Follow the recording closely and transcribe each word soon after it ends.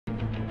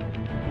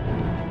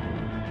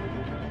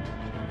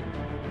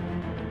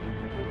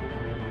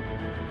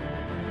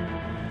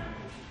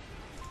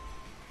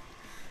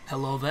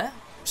Hello there,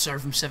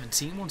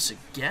 Servum17 once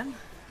again.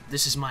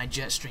 This is my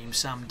Jetstream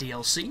Sam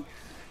DLC,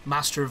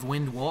 Master of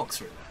Wind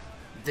walkthrough.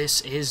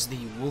 This is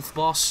the Wolf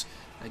boss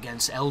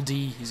against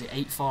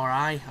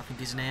LQ-84I, I think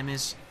his name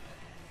is.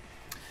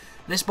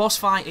 This boss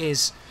fight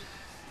is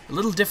a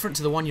little different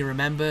to the one you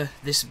remember.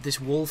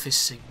 This wolf is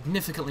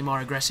significantly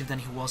more aggressive than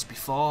he was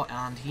before,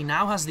 and he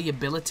now has the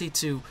ability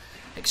to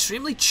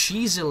extremely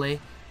cheesily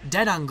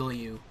dead angle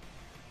you,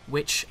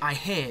 which I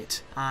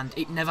hate, and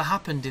it never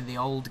happened in the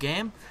old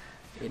game.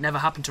 It never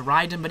happened to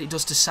Raiden, but it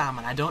does to Sam,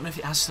 and I don't know if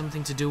it has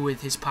something to do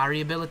with his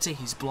parry ability,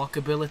 his block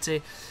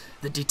ability,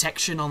 the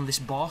detection on this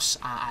boss.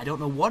 I don't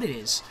know what it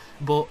is,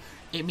 but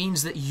it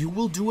means that you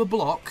will do a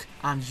block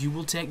and you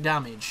will take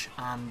damage,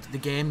 and the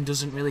game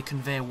doesn't really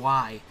convey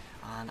why,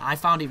 and I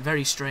found it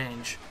very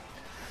strange.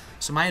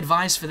 So my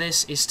advice for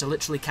this is to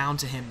literally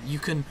counter him. You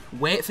can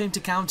wait for him to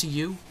counter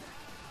you,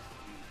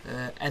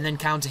 and then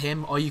counter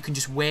him, or you can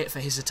just wait for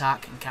his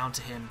attack and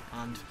counter him.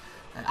 And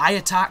I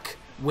attack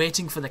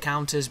waiting for the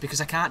counters because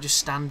I can't just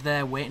stand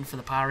there waiting for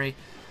the parry,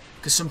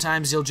 because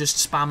sometimes he'll just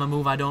spam a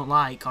move I don't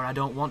like or I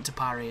don't want to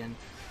parry, and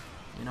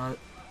you know,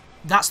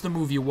 that's the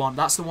move you want.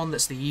 That's the one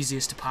that's the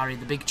easiest to parry,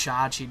 the big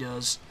charge he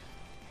does.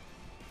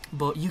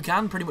 But you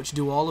can pretty much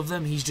do all of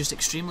them. He's just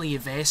extremely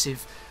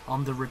evasive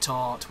on the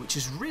retort, which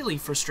is really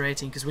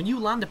frustrating, because when you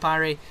land a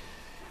parry,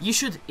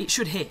 it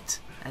should hit,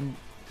 and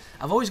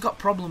I've always got a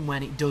problem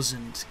when it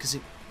doesn't, because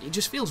it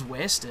just feels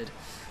wasted.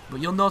 But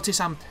you'll notice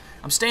I'm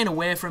staying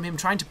away from him,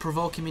 trying to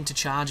provoke him into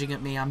charging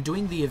at me. I'm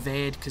doing the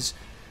evade, because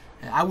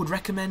I would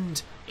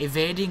recommend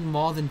evading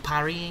more than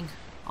parrying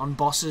on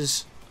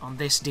bosses on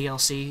this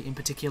DLC in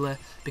particular,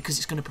 because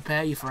it's going to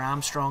prepare you for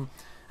Armstrong.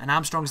 And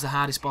Armstrong's the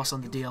hardest boss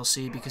on the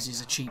DLC because he's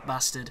a cheap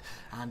bastard,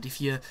 and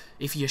if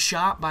you're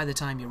sharp by the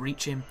time you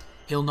reach him,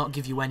 he'll not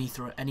give you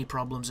any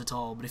problems at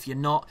all. But if you're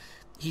not,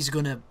 he's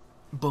going to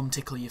bum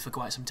tickle you for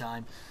quite some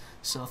time.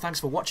 So thanks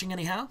for watching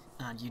anyhow,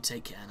 and you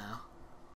take care now.